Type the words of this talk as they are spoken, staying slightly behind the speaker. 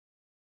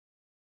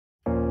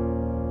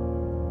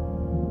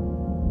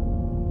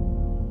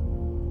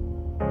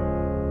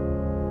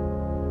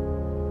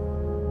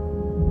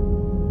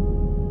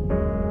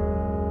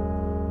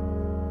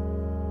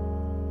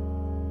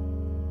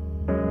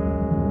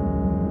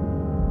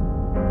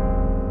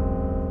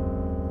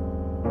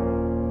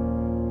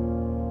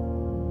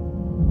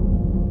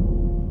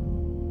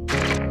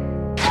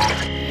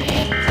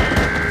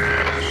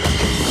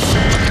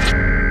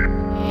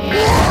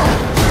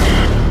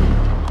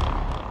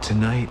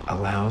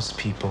allows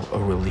people a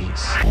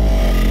release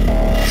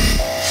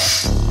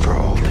for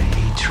all the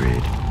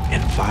hatred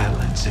and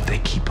violence that they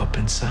keep up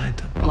inside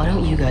them. Why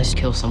don't you guys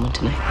kill someone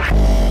tonight?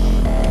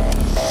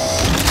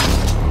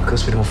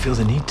 Because we don't feel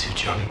the need to,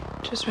 Johnny.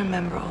 Just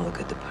remember all the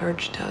good the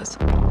Purge does.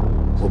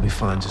 We'll be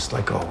fine just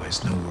like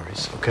always, no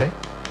worries, okay?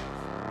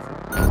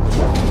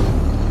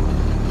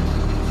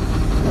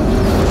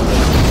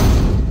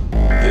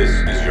 This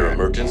is your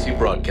emergency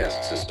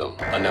broadcast system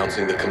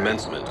announcing the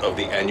commencement of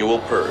the annual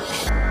Purge.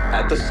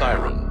 At the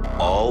siren,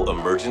 all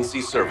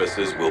emergency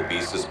services will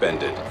be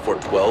suspended for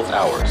 12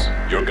 hours.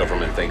 Your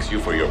government thanks you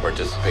for your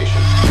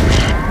participation.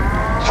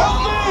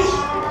 Help me!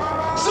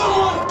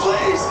 Someone,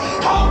 please,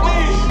 help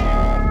me!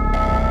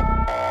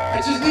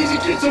 I just need to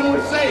get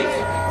somewhere safe.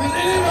 Does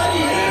anybody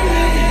hear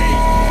me?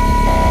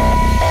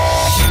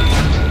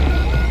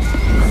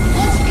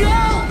 Let's go!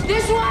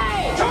 This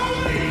way!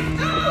 Tony!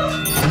 No!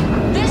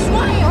 This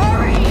way,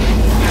 hurry!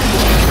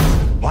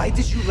 Why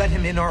did you let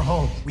him in our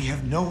home? We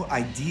have no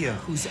idea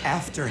who's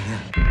after him.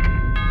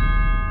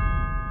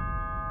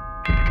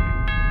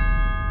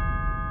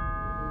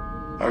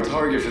 Our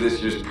target for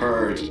this year's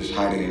Purge is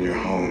hiding in your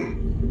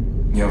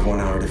home. You have 1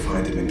 hour to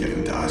find him and give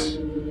him to us,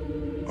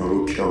 or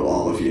we'll kill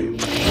all of you.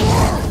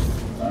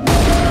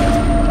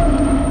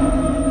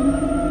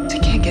 They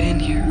can't get in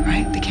here,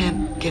 right? They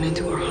can't get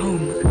into our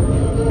home.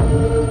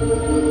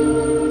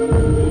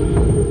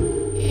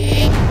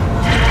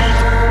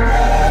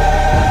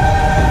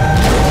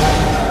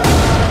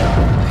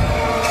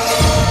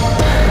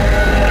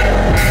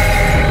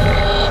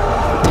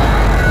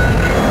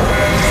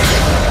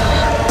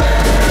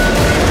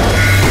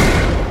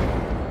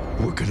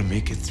 We're gonna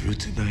make it through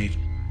tonight,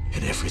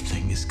 and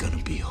everything is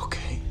gonna be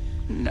okay.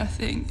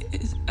 Nothing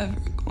is ever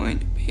going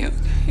to be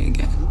okay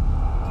again.